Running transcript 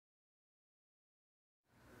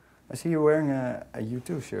I see you're wearing a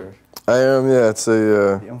U2 shirt. I am, yeah. It's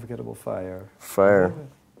a... The Unforgettable Fire. Fire.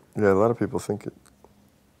 Yeah, a lot of people think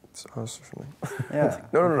it's us or something. Yeah.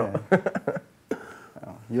 No, no, no.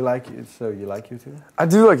 Oh, you like U2? I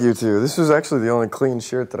do like U2. This was actually the only clean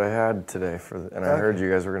shirt that I had today, and I heard you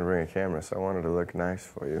guys were going to bring a camera, so I wanted to look nice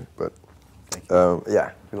for you. But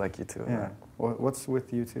yeah, we like U2. Yeah. What's with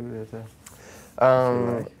U2 that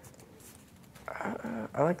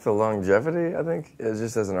I like the longevity, I think. It's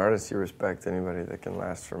just as an artist, you respect anybody that can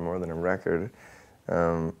last for more than a record.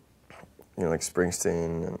 You know, like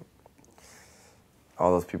Springsteen and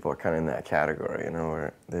all those people are kind of in that category, you know,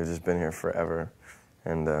 where they've just been here forever.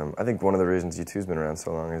 And I think one of the reasons U2's been around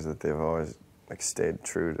so long is that they've always like stayed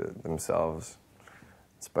true to themselves,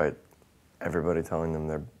 despite everybody telling them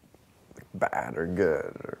they're bad or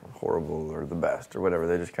good or horrible or the best or whatever.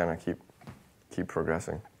 They just kind of keep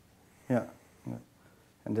progressing. Yeah.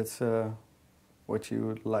 And that's what you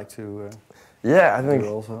would like to yeah, I think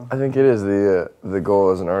it is the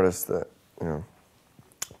goal as an artist that, you know,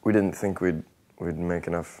 we didn't think we'd make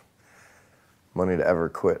enough money to ever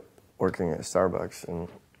quit working at Starbucks, and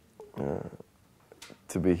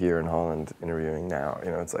to be here in Holland interviewing now,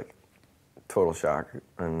 you know, it's like total shock,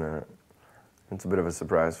 and it's a bit of a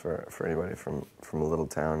surprise for anybody from a little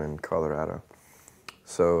town in Colorado.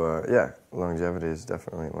 So yeah, longevity is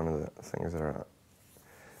definitely one of the things that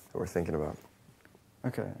we're thinking about.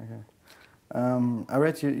 Okay. I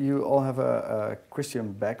read you all have a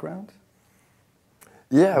Christian background.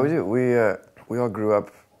 Yeah, we do. We all grew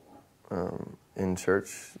up in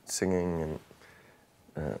church, singing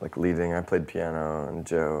and like leading. I played piano, and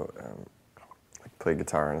Joe like played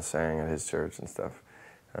guitar and sang at his church and stuff.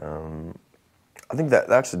 I think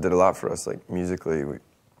that actually did a lot for us. Like musically,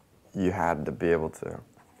 you had to be able to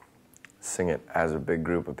sing it as a big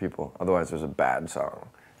group of people. Otherwise, it was a bad song.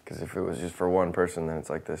 Because if it was just for one person, then it's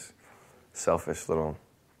like this selfish little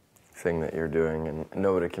thing that you're doing, and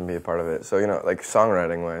nobody can be a part of it. So, you know, like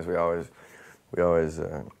songwriting-wise, we always,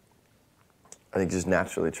 I think, just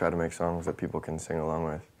naturally try to make songs that people can sing along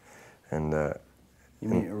with. And you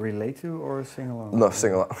mean relate to or sing along? No,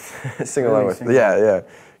 sing along, sing along with. Yeah.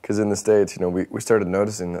 Because in the States, you know, we started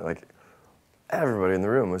noticing that like everybody in the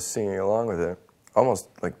room was singing along with it, almost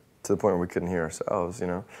like to the point where we couldn't hear ourselves, you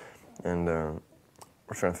know. And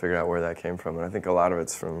we're trying to figure out where that came from, and I think a lot of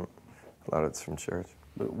it's from church.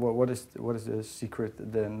 But what is the secret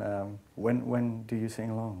then? When do you sing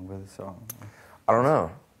along with a song? I don't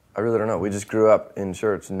know. I really don't know. We just grew up in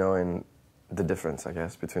church knowing the difference, I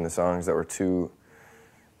guess, between the songs that were too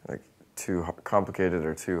complicated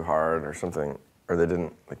or too hard or something, or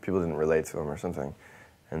people didn't relate to them or something,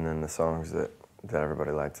 and then the songs that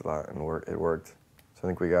everybody liked a lot and it worked. So I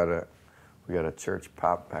think we got a church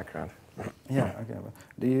pop background. Yeah. Okay.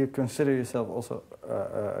 Do you consider yourself also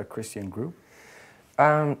a Christian group?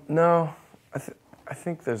 No. I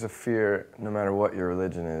think there's a fear, no matter what your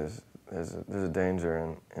religion is, there's a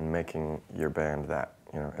danger in making your band that.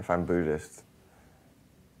 You know, if I'm Buddhist,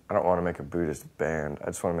 I don't want to make a Buddhist band. I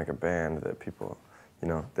just want to make a band that people, you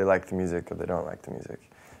know, they like the music or they don't like the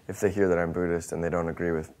music. If they hear that I'm Buddhist and they don't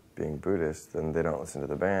agree with being Buddhist, then they don't listen to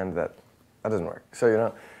the band. That doesn't work. So, you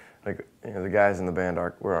know, like, you know, the guys in the band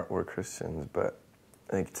we're Christians, but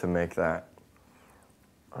I think to make that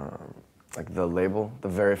like the label, the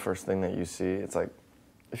very first thing that you see, it's like,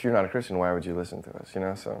 if you're not a Christian, why would you listen to us, you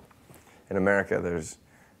know? So in America, there's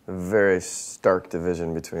a very stark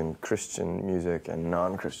division between Christian music and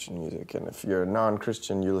non-Christian music, and if you're a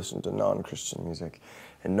non-Christian, you listen to non-Christian music,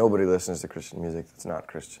 and nobody listens to Christian music that's not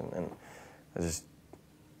Christian, and it just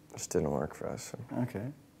didn't work for us. So.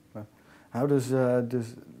 Okay. Well, how does the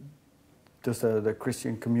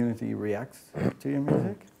Christian community react to your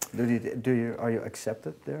music? Are you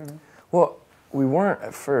accepted there? No? Well, we weren't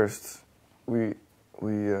at first. We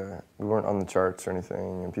weren't on the charts or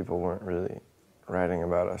anything, and people weren't really writing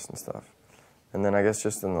about us and stuff. And then I guess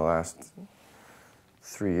just in the last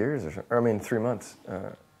 3 years or 3 months,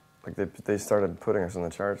 like they started putting us on the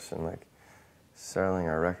charts and like selling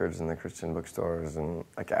our records in the Christian bookstores and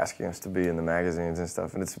like asking us to be in the magazines and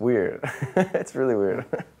stuff. And it's weird. It's really weird.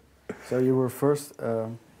 So you were first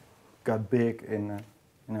got big in,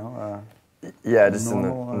 you know. Yeah, just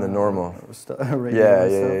normal, in the normal. Radio and stuff,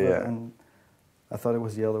 yeah. And I thought it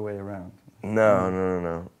was the other way around.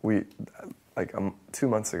 No. We, like 2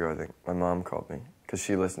 months ago, I think, my mom called me because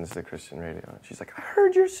she listens to Christian radio. And she's like, I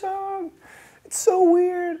heard your song. It's so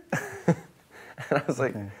weird. And I was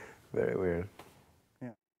like, very weird.